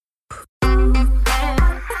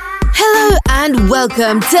and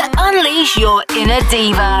welcome to Unleash Your Inner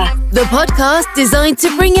Diva, the podcast designed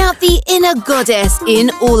to bring out the inner goddess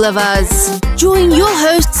in all of us. Join your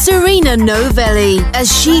host Serena Novelli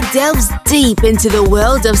as she delves deep into the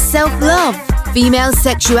world of self-love, female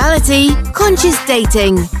sexuality, conscious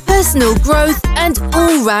dating, personal growth, and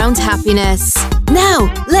all-round happiness.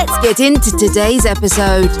 Now, let's get into today's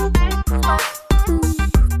episode.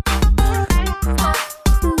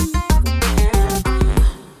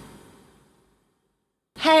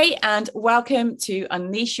 Hey, and welcome to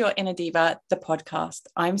Unleash Your Inner Diva, the podcast.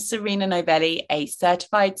 I'm Serena Novelli, a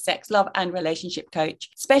certified sex, love, and relationship coach,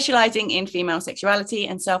 specializing in female sexuality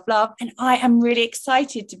and self-love. And I am really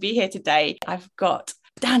excited to be here today. I've got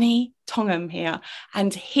Danny Tongham here,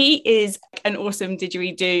 and he is an awesome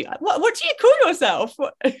didgeridoo. What do you call yourself?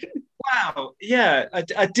 Wow, yeah, a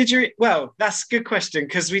didgeridoo. Well, that's a good question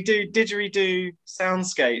because we do didgeridoo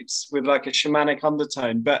soundscapes with like a shamanic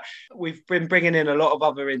undertone, but we've been bringing in a lot of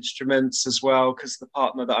other instruments as well because the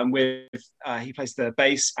partner that I'm with, he plays the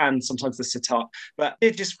bass and sometimes the sitar, but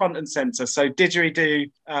it's just front and center. So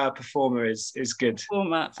didgeridoo performer is good.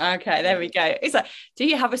 Performer. Okay, there we go. It's like, do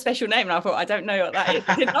you have a special name? And I thought, I don't know what that is.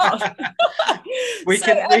 I didn't ask. we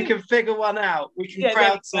can figure one out. We can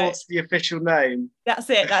crowdsource the official name. That's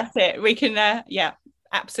it. We can, yeah,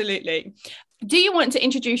 absolutely. Do you want to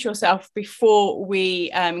introduce yourself before we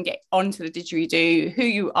get on to the didgeridoo, who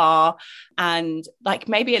you are, and like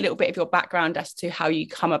maybe a little bit of your background as to how you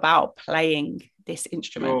come about playing this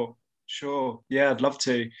instrument? Sure. Yeah, I'd love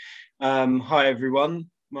to. Hi, everyone.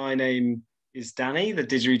 My name is Danny, the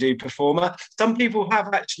didgeridoo performer. Some people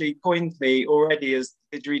have actually coined me already as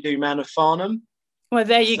Didgeridoo Man of Farnham. Well,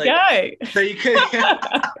 there you go. So you could...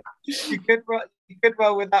 You could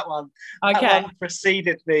roll with that one. Okay. That one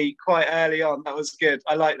preceded me quite early on. That was good.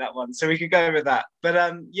 I like that one. So we could go with that.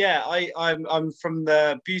 But yeah, I'm from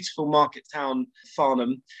the beautiful market town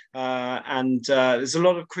Farnham, and there's a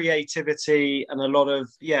lot of creativity and a lot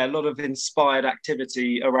of inspired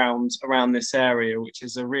activity around this area, which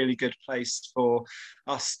is a really good place for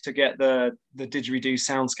us to get the didgeridoo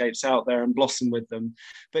soundscapes out there and blossom with them.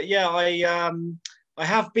 But yeah, I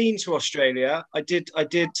have been to Australia. I did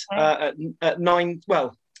at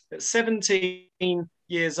 17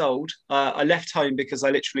 years old. I left home because I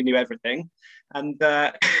literally knew everything, and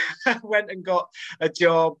went and got a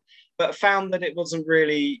job, but found that it wasn't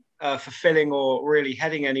really fulfilling or really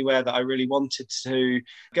heading anywhere that I really wanted to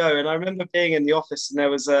go. And I remember being in the office and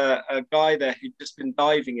there was a guy there who'd just been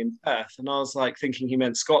diving in Perth, and I was like thinking he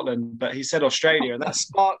meant Scotland, but he said Australia, and that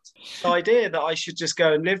sparked the idea that I should just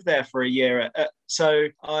go and live there for a year. So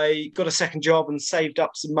I got a second job and saved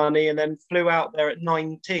up some money and then flew out there at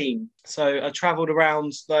 19. So I travelled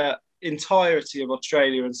around the entirety of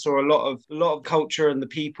Australia and saw a lot of culture and the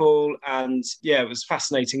people, and yeah, it was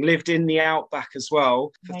fascinating. Lived in the outback as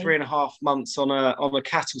well for 3.5 months on a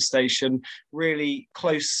cattle station, really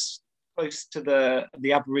close to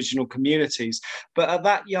the Aboriginal communities. But at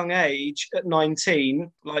that young age, at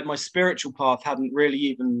 19, like my spiritual path hadn't really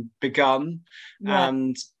even begun. Yeah.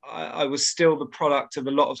 And I was still the product of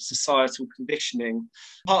a lot of societal conditioning.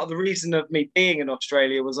 Part of the reason of me being in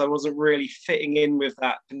Australia was I wasn't really fitting in with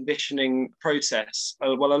that conditioning process.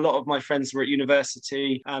 Well, a lot of my friends were at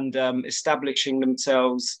university and establishing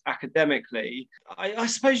themselves academically. I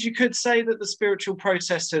suppose you could say that the spiritual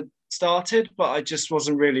process had started, but I just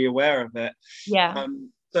wasn't really aware of it. Yeah.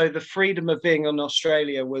 So the freedom of being in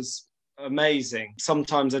Australia was amazing.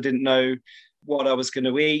 Sometimes I didn't know what I was going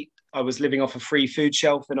to eat. I was living off a free food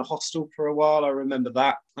shelf in a hostel for a while. I remember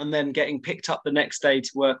that. And then getting picked up the next day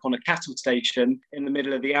to work on a cattle station in the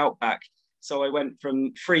middle of the outback. So I went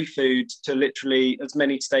from free food to literally as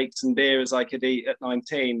many steaks and beer as I could eat at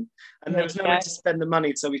 19. And there was nowhere to spend the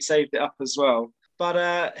money, so we saved it up as well.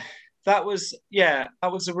 But that was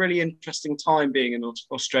a really interesting time being in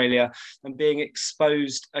Australia and being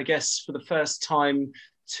exposed, I guess, for the first time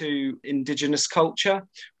to Indigenous culture,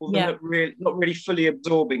 although not really fully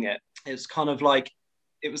absorbing it. It's kind of like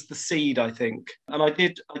it was the seed, I think. And I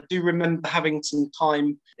do remember having some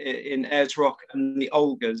time in Ayers Rock and the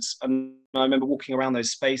Olgas, and I remember walking around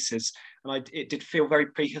those spaces, and it did feel very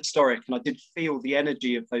prehistoric, and I did feel the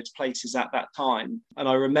energy of those places at that time. And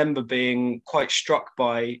I remember being quite struck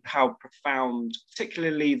by how profound,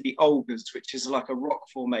 particularly the Olgas, which is like a rock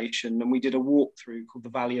formation, and we did a walkthrough called the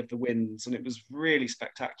Valley of the Winds, and it was really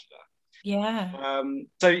spectacular. Yeah.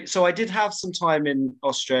 So I did have some time in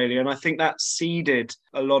Australia, and I think that seeded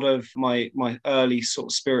a lot of my early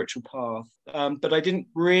sort of spiritual path. But I didn't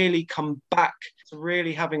really come back to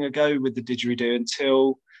really having a go with the didgeridoo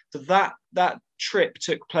until that trip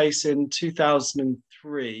took place in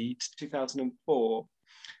 2003 to 2004.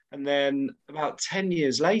 And then about 10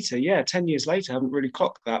 years later, I haven't really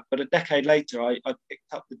clocked that, but a decade later, I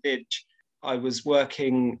picked up the Didge. I was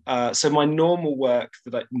working, so my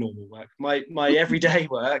my everyday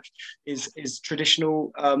work is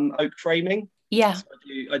traditional oak framing. Yeah. So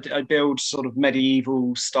I build sort of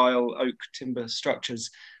medieval style oak timber structures.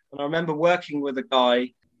 And I remember working with a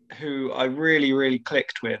guy who I really, really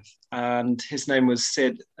clicked with, and his name was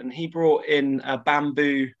Sid, and he brought in a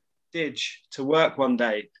bamboo Didge to work one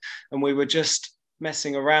day, and we were just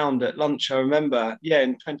messing around at lunch, I remember,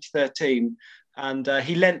 in 2013, and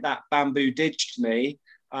he lent that bamboo Didge to me,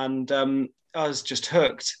 and I was just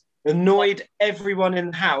hooked. Annoyed everyone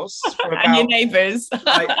in the house for about and your neighbours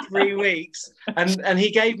like 3 weeks, and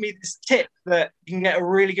he gave me this tip that you can get a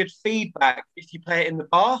really good feedback if you play it in the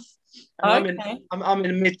bath. And I'm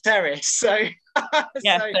in mid terrace, so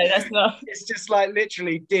yeah, so that's not. It's just like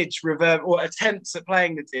literally Didge reverb or attempts at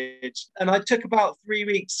playing the Didge. And I took about 3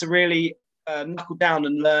 weeks to really knuckle down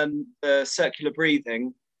and learn the circular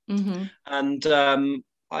breathing. Mm-hmm. And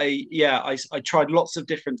I tried lots of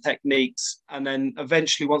different techniques, and then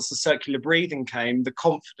eventually, once the circular breathing came, the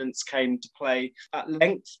confidence came to play at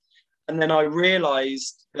length. And then I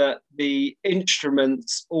realized that the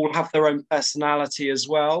instruments all have their own personality as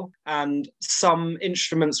well. And some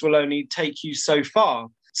instruments will only take you so far.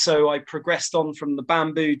 So I progressed on from the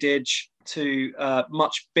bamboo Didge to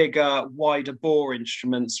much bigger, wider bore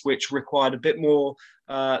instruments, which required a bit more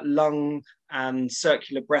lung and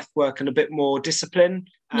circular breath work and a bit more discipline,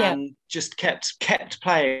 and just kept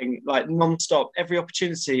playing like non-stop every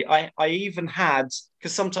opportunity. I even had,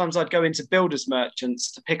 because sometimes I'd go into builders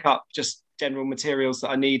merchants to pick up just general materials that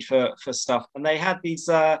I need for stuff, and they had these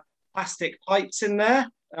plastic pipes in there,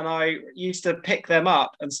 and I used to pick them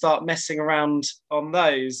up and start messing around on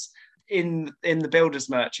those in the builders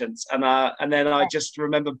merchants, and then I just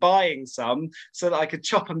remember buying some so that I could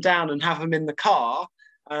chop them down and have them in the car.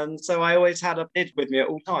 And so I always had a Didge with me at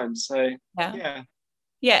all times. So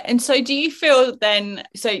yeah. And so do you feel then,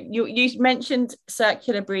 so you mentioned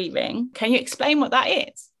circular breathing, can you explain what that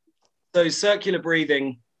is? So circular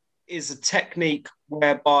breathing is a technique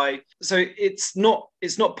whereby, so it's not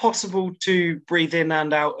possible to breathe in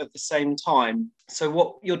and out at the same time. So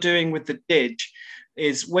what you're doing with the Didge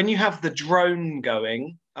is, when you have the drone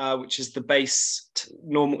going, which is the bass,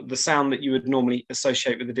 the sound that you would normally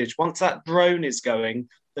associate with the Didge, once that drone is going,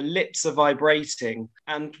 the lips are vibrating.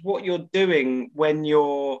 And what you're doing when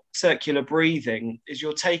you're circular breathing is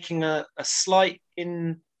you're taking a slight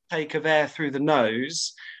intake of air through the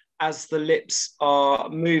nose as the lips are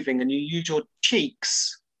moving, and you use your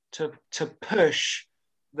cheeks to push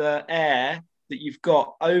the air that you've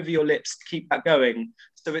got over your lips to keep that going.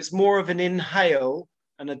 So it's more of an inhale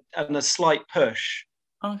and a slight push.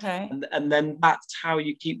 Okay. And then that's how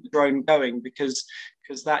you keep the drone going, because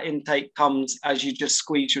that intake comes as you just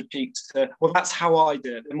squeeze your cheeks to, well, that's how I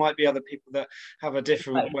do it. There might be other people that have a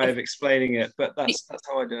different way of explaining it, but that's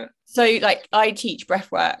how I do it. So like I teach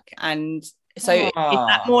breath work, and so is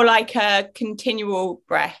that more like a continual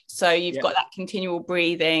breath? So you've got that continual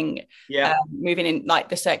breathing, moving in like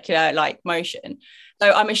the circular like motion.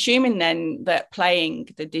 So I'm assuming then that playing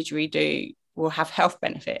the didgeridoo will have health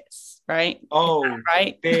benefits, right? Oh,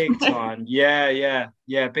 right? Big time. Yeah,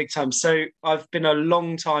 big time. So I've been a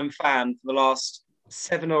long time fan for the last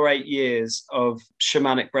 7 or 8 years of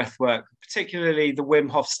shamanic breath work, particularly the Wim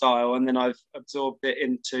Hof style, and then I've absorbed it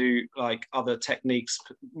into like other techniques,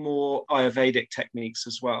 more Ayurvedic techniques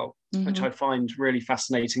as well, which I find really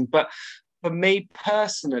fascinating. But for me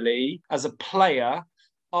personally, as a player,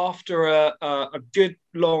 after a good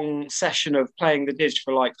long session of playing the Didge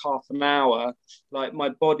for like half an hour, like my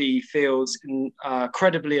body feels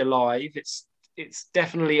incredibly alive. It's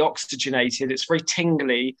definitely oxygenated. It's very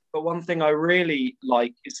tingly. But one thing I really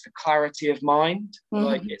like is the clarity of mind.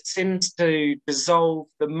 Like it seems to dissolve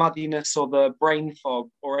the muddiness or the brain fog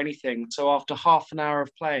or anything. So after half an hour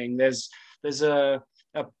of playing, there's a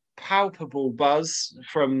palpable buzz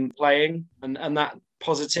from playing, and that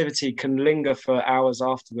positivity can linger for hours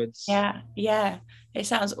afterwards. Yeah, it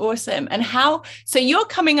sounds awesome. And so you're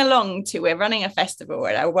coming along to, we're running a festival,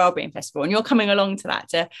 a wellbeing festival, and you're coming along to that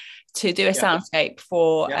to do a soundscape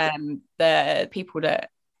for the people that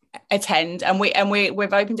attend, and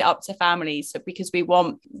we've opened it up to families, because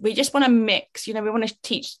we just want to mix, we want to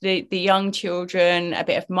teach the young children a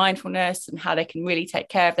bit of mindfulness and how they can really take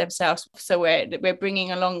care of themselves. So we're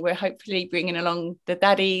hopefully bringing along the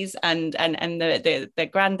daddies and the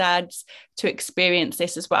granddads to experience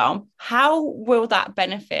this as well. How will that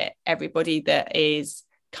benefit everybody that is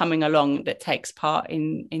coming along, that takes part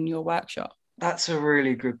in your workshop? That's a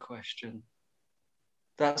really good question.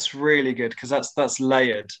 That's really good, because that's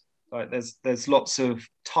layered. Like there's lots of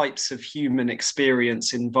types of human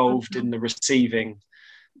experience involved in the receiving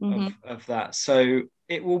of that. So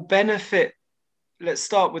it will benefit. Let's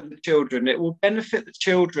start with the children. It will benefit the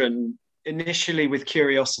children initially with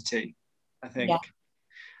curiosity, I think. Yeah.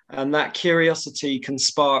 And that curiosity can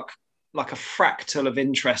spark like a fractal of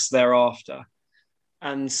interest thereafter.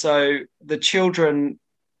 And so the children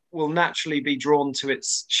will naturally be drawn to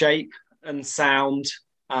its shape and sound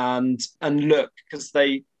and look, because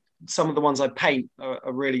some of the ones I paint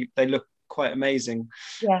are really, they look quite amazing.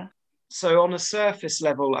 Yeah. So on a surface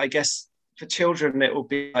level, I guess for children it will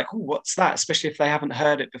be like, oh, what's that? Especially if they haven't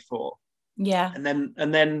heard it before. Yeah. And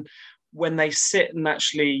then when they sit and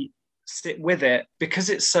actually sit with it, because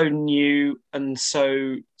it's so new and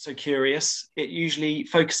so curious, it usually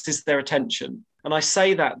focuses their attention. And I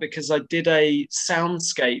say that because I did a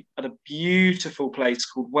soundscape at a beautiful place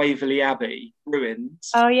called Waverley Abbey ruins.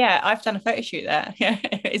 Oh yeah, I've done a photo shoot there. Yeah,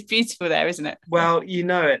 it's beautiful there, isn't it? Well, you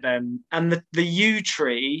know it then. And the yew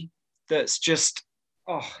tree that's just,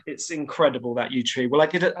 oh, it's incredible, that yew tree. Well, I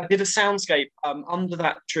did a soundscape under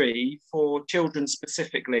that tree for children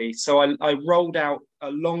specifically. So I rolled out a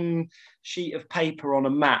long sheet of paper on a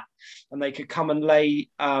mat, and they could come and lay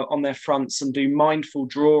on their fronts and do mindful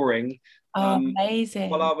drawing. Amazing.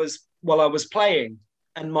 While I was playing.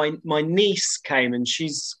 And my niece came, and she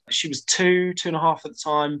was two and a half at the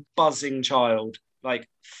time, buzzing child, like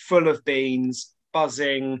full of beans,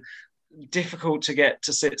 buzzing, difficult to get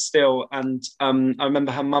to sit still. And I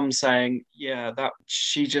remember her mum saying, yeah, that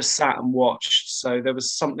she just sat and watched. So there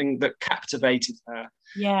was something that captivated her.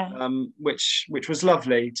 Yeah. Which was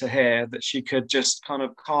lovely to hear, that she could just kind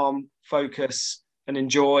of calm, focus and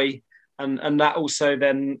enjoy. And that also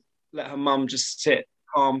then let her mum just sit,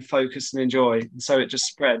 calm, focus and enjoy. And so it just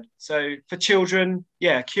spread. So for children,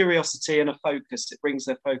 yeah, curiosity and a focus, it brings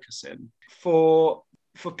their focus in. For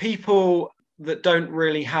people that haven't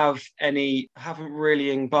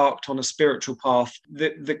really embarked on a spiritual path,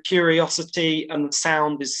 the curiosity and the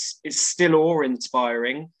sound is still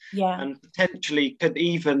awe-inspiring. Yeah. And potentially could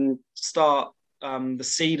even start the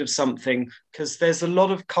seed of something, because there's a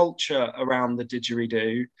lot of culture around the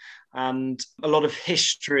didgeridoo and a lot of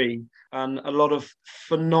history and a lot of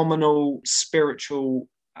phenomenal spiritual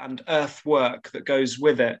and earth work that goes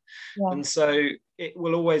with it. Yeah. And so it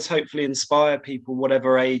will always hopefully inspire people,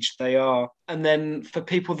 whatever age they are. And then for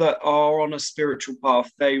people that are on a spiritual path,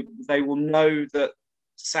 they will know that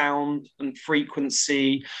sound and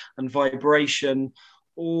frequency and vibration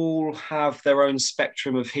all have their own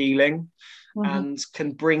spectrum of healing. And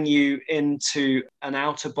can bring you into an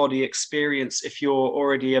outer body experience. If you're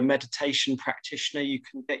already a meditation practitioner, you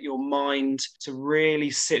can get your mind to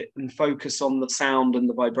really sit and focus on the sound and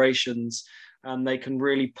the vibrations, and they can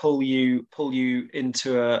really pull you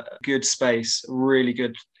into a good space, a really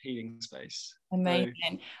good healing space. Amazing.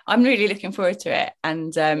 So, I'm really looking forward to it.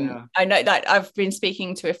 And I know that I've been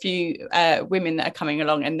speaking to a few women that are coming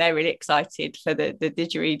along, and they're really excited for the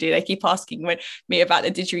didgeridoo. They keep asking me about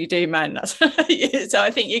the didgeridoo, man. So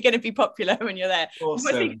I think you're going to be popular when you're there.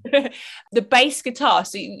 Awesome. The bass guitar.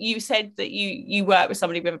 So you said that you work with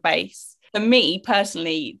somebody with a bass. For me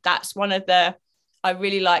personally, that's one of the, I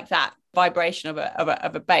really like that vibration of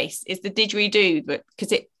a bass. Is the didgeridoo, but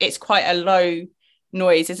because it's quite a low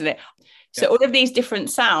noise, isn't it? So all of these different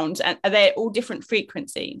sounds, and are they all different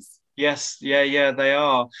frequencies? Yes, yeah, they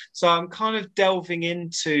are. So I'm kind of delving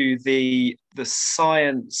into the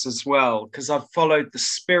science as well, because I've followed the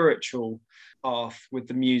spiritual path with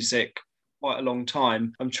the music quite a long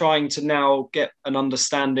time. I'm trying to now get an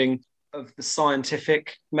understanding of the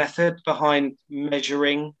scientific method behind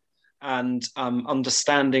measuring and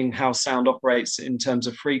understanding how sound operates in terms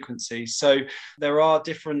of frequency. So there are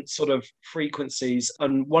different sort of frequencies,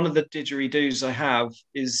 and one of the didgeridoos I have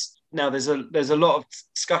is, now there's a lot of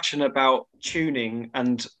discussion about tuning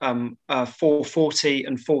and 440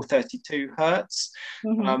 and 432 hertz.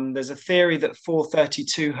 There's a theory that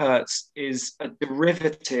 432 hertz is a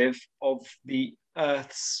derivative of the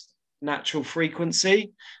Earth's natural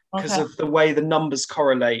frequency, because of the way the numbers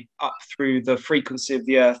correlate up through the frequency of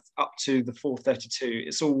the Earth up to the 432.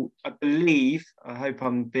 It's all, I believe, I hope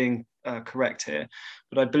I'm being correct here,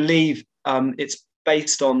 but I believe it's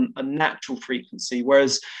based on a natural frequency,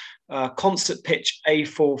 whereas concert pitch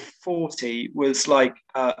A440 was like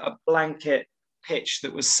a blanket pitch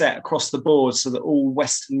that was set across the board so that all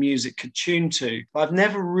Western music could tune to. I've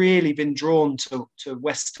never really been drawn to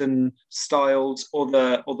Western styles or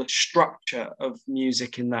the structure of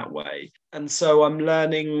music in that way. And so I'm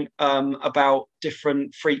learning about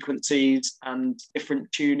different frequencies and different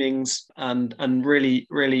tunings, and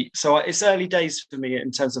really. So it's early days for me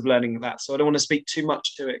in terms of learning that. So I don't want to speak too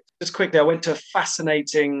much to it. Just quickly, I went to a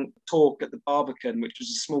fascinating talk at the Barbican, which was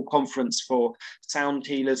a small conference for sound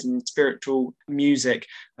healers and spiritual music.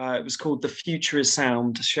 It was called The Future is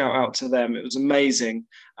Sound. Shout out to them. It was amazing.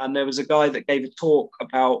 And there was a guy that gave a talk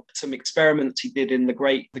about some experiments he did in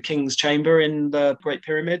the King's Chamber in the Great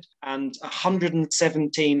Pyramid, and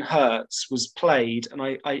 117 hertz was played. And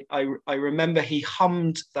I remember he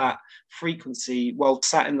hummed that frequency while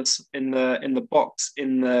sat in the box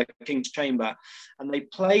in the King's Chamber, and they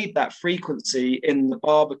played that frequency in the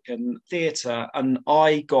Barbican Theatre, and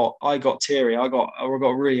I got teary. I got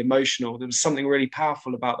really emotional. There was something really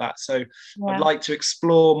powerful about that. So I'd like to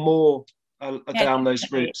explore more down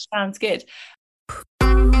those routes. Sounds good.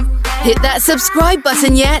 Hit that subscribe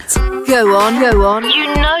button yet? Go on.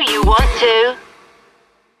 You know you want to.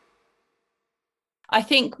 I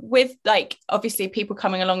think with obviously people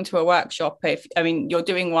coming along to a workshop, you're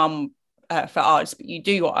doing one for arts, but you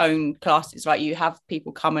do your own classes, right? You have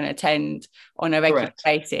people come and attend on a regular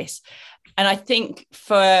basis. And I think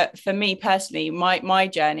for me personally, my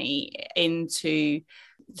journey into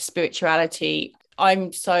spirituality, I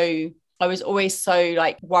was always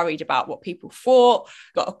so worried about what people thought,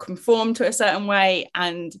 got to conform to a certain way.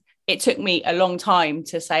 And it took me a long time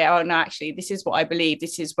to say, oh no, actually, this is what I believe.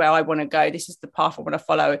 This is where I want to go. This is the path I want to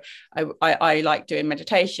follow. I like doing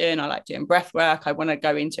meditation. I like doing breath work. I want to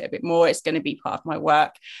go into it a bit more. It's going to be part of my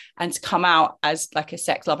work, and to come out as a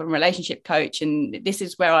sex, love and relationship coach. And this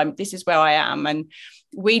is where I am. And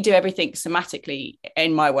we do everything somatically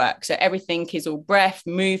in my work. So everything is all breath,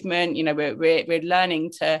 movement. We're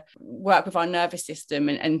learning to work with our nervous system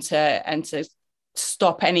and to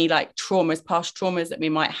stop any past traumas that we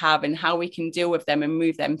might have, and how we can deal with them and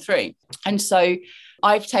move them through. And so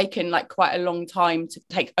I've taken quite a long time to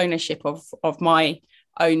take ownership of my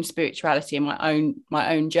own spirituality and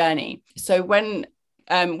my own journey. So when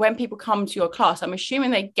people come to your class, I'm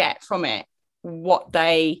assuming they get from it what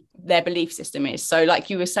their belief system is. So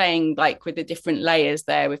you were saying, with the different layers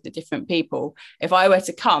there with the different people, if I were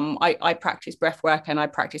to come, I practice breath work and I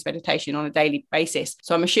practice meditation on a daily basis.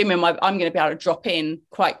 So I'm assuming I'm going to be able to drop in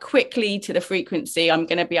quite quickly to the frequency. I'm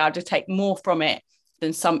going to be able to take more from it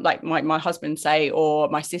than some my husband say, or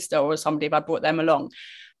my sister or somebody, if I brought them along.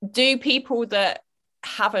 Do people that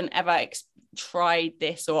haven't ever tried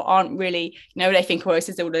this or aren't really, they think, this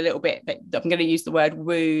is all a little bit, I'm going to use the word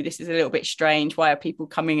woo, this is a little bit strange, why are people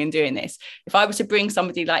coming and doing this? If I were to bring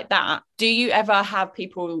somebody like that, do you ever have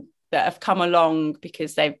people that have come along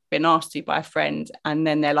because they've been asked to by a friend, and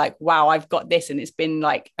then they're like, wow, I've got this, and it's been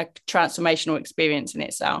a transformational experience in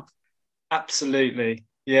itself? Absolutely.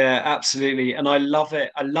 Yeah, absolutely. And I love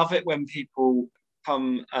it when people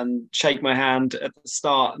come and shake my hand at the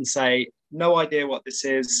start and say, no idea what this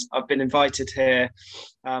is. I've been invited here.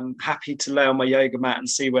 Happy to lay on my yoga mat and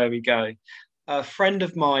see where we go. A friend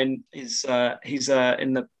of mine he's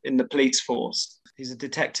in the police force. He's a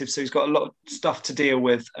detective, so he's got a lot of stuff to deal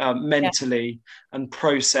with mentally and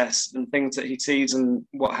process and things that he sees and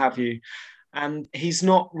what have you. And he's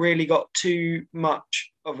not really got too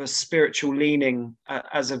much of a spiritual leaning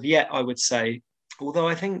as of yet, I would say. Although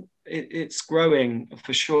I think it's growing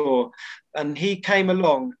for sure. And he came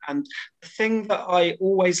along, and the thing that I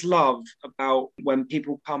always love about when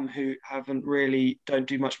people come who don't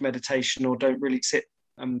do much meditation or don't really sit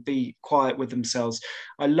and be quiet with themselves,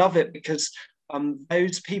 I love it because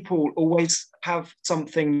those people always have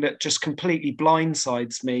something that just completely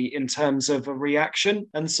blindsides me in terms of a reaction.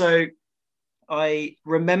 And so I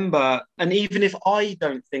remember, and even if I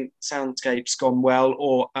don't think soundscape's gone well,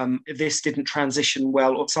 or this didn't transition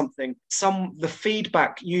well or something, the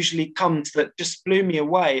feedback usually comes that just blew me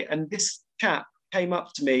away. And this chap came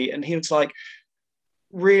up to me and he was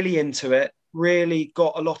really into it, really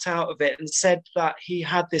got a lot out of it, and said that he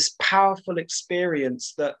had this powerful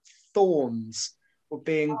experience that thorns were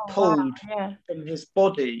being pulled from his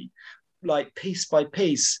body, piece by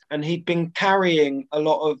piece, and he'd been carrying a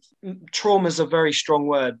lot of trauma's a very strong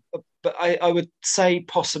word, but I would say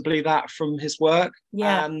possibly that from his work.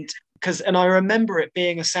 And I remember it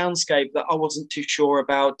being a soundscape that I wasn't too sure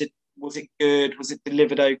about. Was it good? Was it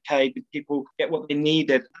delivered okay? Did people get what they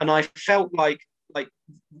needed? And I felt like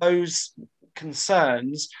those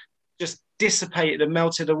concerns just dissipated and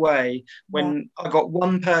melted away when I got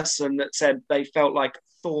one person that said they felt like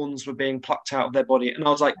thorns were being plucked out of their body, and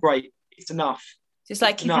I was like, great, it's enough. Just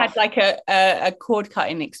you had a cord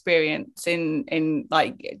cutting experience in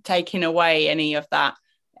taking away any of that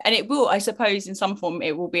And it will, I suppose, in some form,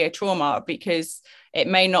 it will be a trauma, because it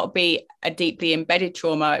may not be a deeply embedded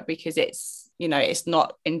trauma, because it's, you know, it's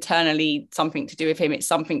not internally something to do with him. It's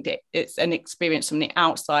something that it's an experience from the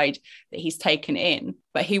outside that he's taken in,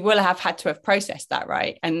 but he will have had to have processed that,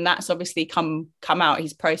 right? And that's obviously come out.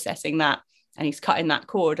 He's processing that, and he's cutting that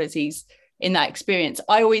cord as he's in that experience.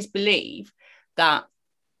 I always believe that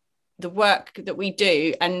the work that we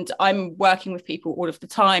do, and I'm working with people all of the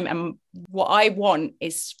time, and what I want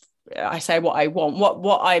is, I say what I want,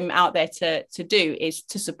 what I'm out there to do is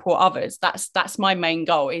to support others. That's my main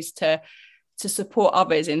goal, is to support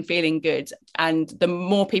others in feeling good. And the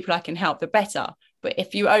more people I can help, the better. But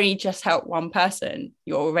if you only just help one person,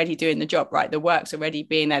 you're already doing the job, right? The work's already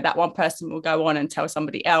being there. That one person will go on and tell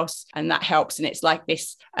somebody else, and that helps. And it's like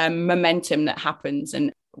this momentum that happens,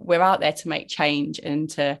 and we're out there to make change and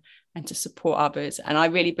to support others. And I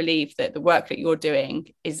really believe that the work that you're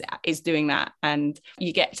doing is doing that, and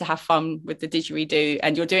you get to have fun with the didgeridoo,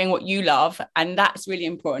 and you're doing what you love, and that's really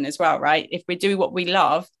important as well, right? If we do what we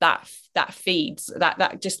love, that feeds,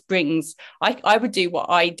 that just brings, I would do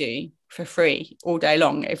what I do for free all day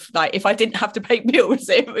long if I didn't have to pay bills.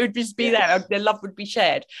 It would just be there, the love would be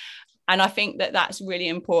shared. And I think that that's really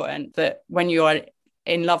important, that when you are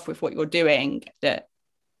in love with what you're doing, that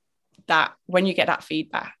when you get that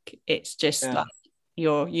feedback, it's just like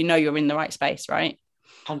you're in the right space, right?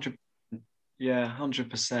 100%. Yeah,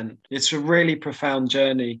 100%. It's a really profound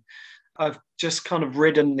journey. I've just kind of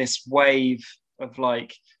ridden this wave of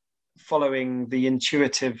like following the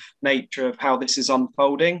intuitive nature of how this is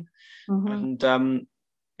unfolding. And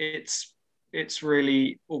it's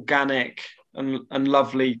really organic and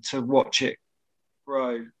lovely to watch it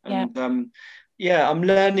grow. And I'm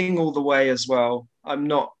learning all the way as well. I'm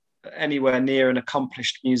not anywhere near an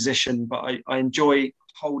accomplished musician, but I enjoy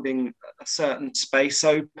holding a certain space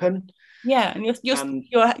open. Yeah, and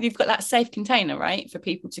you've got that safe container, right, for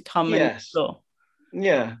people to come and explore.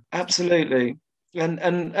 Yeah, absolutely.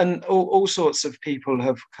 And all sorts of people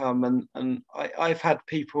have come, and I've had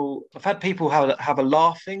people have a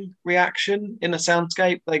laughing reaction in a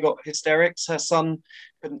soundscape. They got hysterics. Her son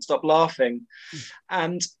couldn't stop laughing,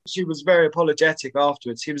 and she was very apologetic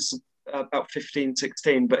afterwards. He was about 15,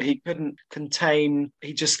 16, but he couldn't contain,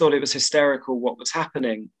 he just thought it was hysterical what was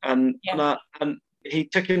happening. And he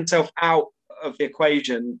took himself out of the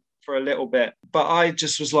equation for a little bit. But I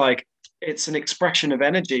just was like, it's an expression of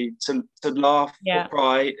energy to laugh or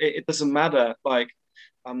cry. It doesn't matter. Like,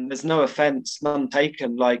 there's no offense, none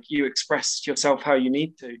taken. Like, you express yourself how you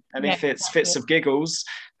need to. And if it's fits of giggles,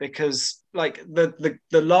 because like the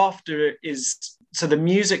laughter is, so the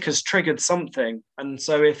music has triggered something. And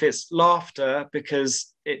so if it's laughter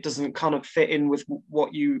because it doesn't kind of fit in with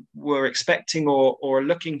what you were expecting or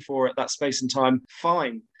looking for at that space and time,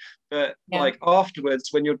 fine. But like afterwards,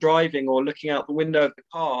 when you're driving or looking out the window of the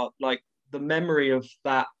car, like the memory of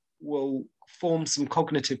that will form some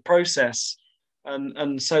cognitive process.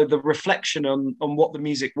 And so the reflection on what the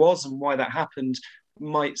music was and why that happened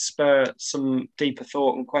might spur some deeper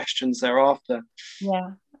thought and questions thereafter.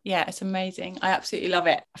 Yeah, it's amazing. I absolutely love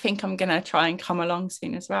it. I think I'm going to try and come along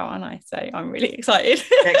soon as well, aren't I? So I'm really excited.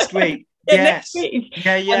 Next week. Yes. Next week.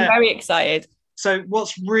 Yeah. I'm very excited. So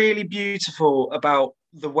what's really beautiful about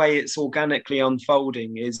the way it's organically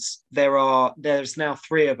unfolding is there's now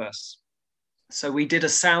 3 of us. So we did a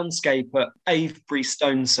soundscape at Avebury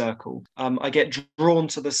Stone Circle. I get drawn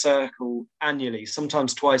to the circle annually,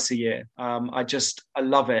 sometimes twice a year. I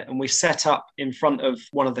love it. And we set up in front of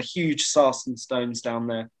one of the huge sarsen stones down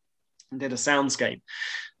there and did a soundscape.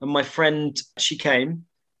 And my friend, she came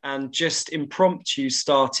and just impromptu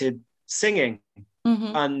started singing.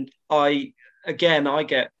 And I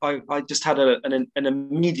just had an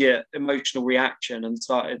immediate emotional reaction and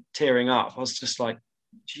started tearing up. I was just like,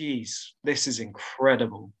 geez, this is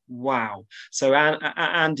incredible. Wow. So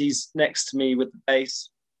Andy's next to me with the bass.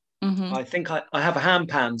 I think I have a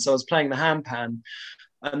handpan, so I was playing the handpan,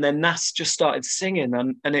 and then Nas just started singing,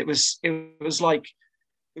 and it was like,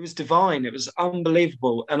 it was divine. It was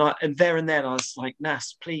unbelievable. And there and then I was like,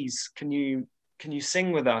 Nas, please, can you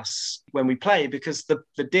sing with us when we play? Because the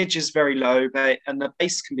didge is very low, and the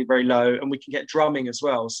bass can be very low, and we can get drumming as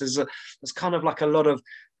well. So there's kind of like a lot of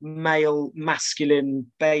male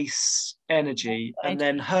masculine bass energy, and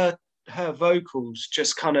then her vocals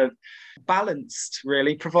just kind of balanced,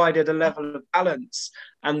 really provided a level of balance.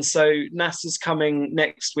 And so NASA's coming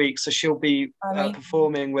next week, so she'll be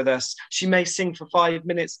performing with us. She may sing for 5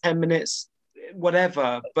 minutes, 10 minutes,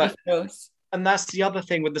 whatever, but and that's the other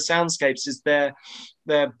thing with the soundscapes, is they're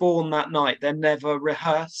born that night. They're never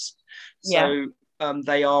rehearsed. So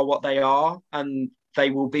they are what they are, and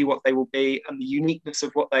they will be what they will be, and the uniqueness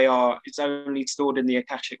of what they are is only stored in the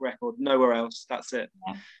Akashic record, nowhere else. That's it.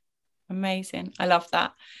 Yeah. Amazing. I love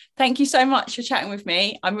that. Thank you so much for chatting with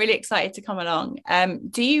me. I'm really excited to come along.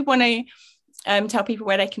 Do you want to tell people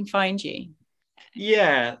where they can find you?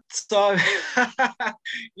 Yeah, so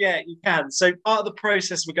yeah, you can. So part of the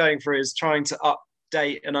process we're going through is trying to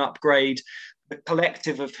update and upgrade the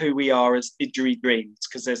collective of who we are as Didgeridreams,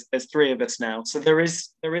 because there's 3 of us now. So there is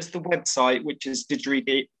the website, which is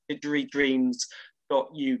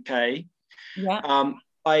didgeridreams.uk. Yeah.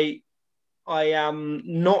 I am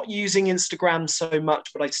not using Instagram so much,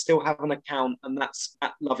 but I still have an account, and that's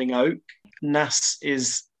at Loving Oak. Nas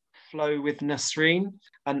is Flow with Nasreen,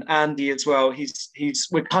 and Andy as well.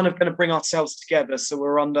 We're kind of going to bring ourselves together, so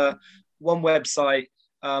we're under one website,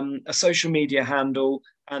 a social media handle,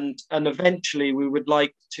 and eventually we would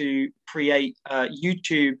like to create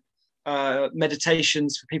YouTube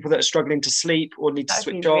meditations for people that are struggling to sleep or need to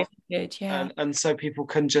switch off. Really good, yeah. And so people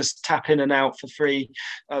can just tap in and out for free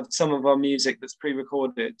of some of our music that's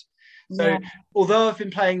pre-recorded. So although I've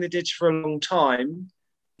been playing the Didge for a long time,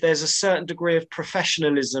 there's a certain degree of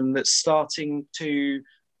professionalism that's starting to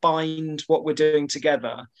bind what we're doing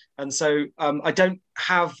together. And so I don't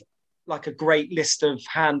have like a great list of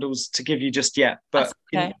handles to give you just yet, but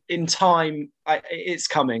in time, it's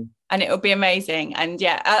coming. And it'll be amazing. And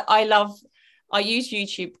yeah, I use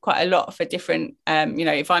YouTube quite a lot for different,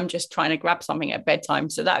 if I'm just trying to grab something at bedtime.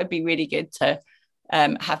 So that would be really good to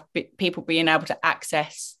have people being able to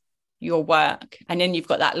access your work. And then you've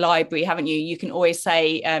got that library, haven't you? You can always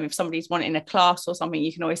say, if somebody's wanting a class or something,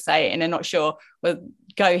 you can always say it and they're not sure, well,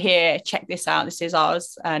 go here, check this out, this is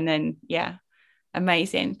ours. And then, yeah,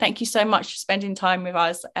 amazing. Thank you so much for spending time with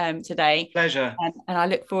us today. Pleasure. And I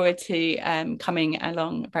look forward to coming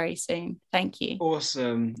along very soon. Thank you.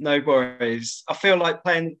 Awesome. No worries. I feel like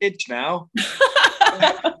playing the Didge now.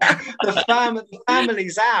 the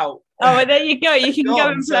family's out. Oh, well, there you go. You can go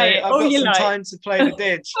and play it. I've got some time to play the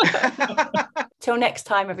Didge. Till next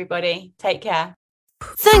time, everybody. Take care.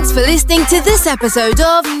 Thanks for listening to this episode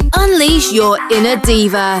of Unleash Your Inner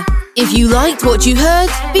Diva. If you liked what you heard,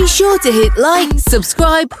 be sure to hit like,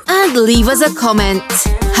 subscribe, and leave us a comment.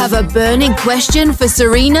 Have a burning question for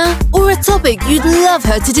Serena or a topic you'd love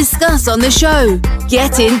her to discuss on the show?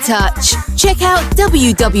 Get in touch. Check out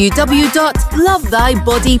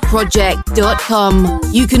www.lovethybodyproject.com.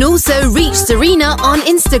 You can also reach Serena on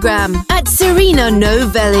Instagram at Serena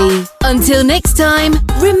Novelli. Until next time,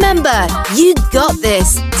 remember, you got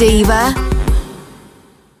this, Diva.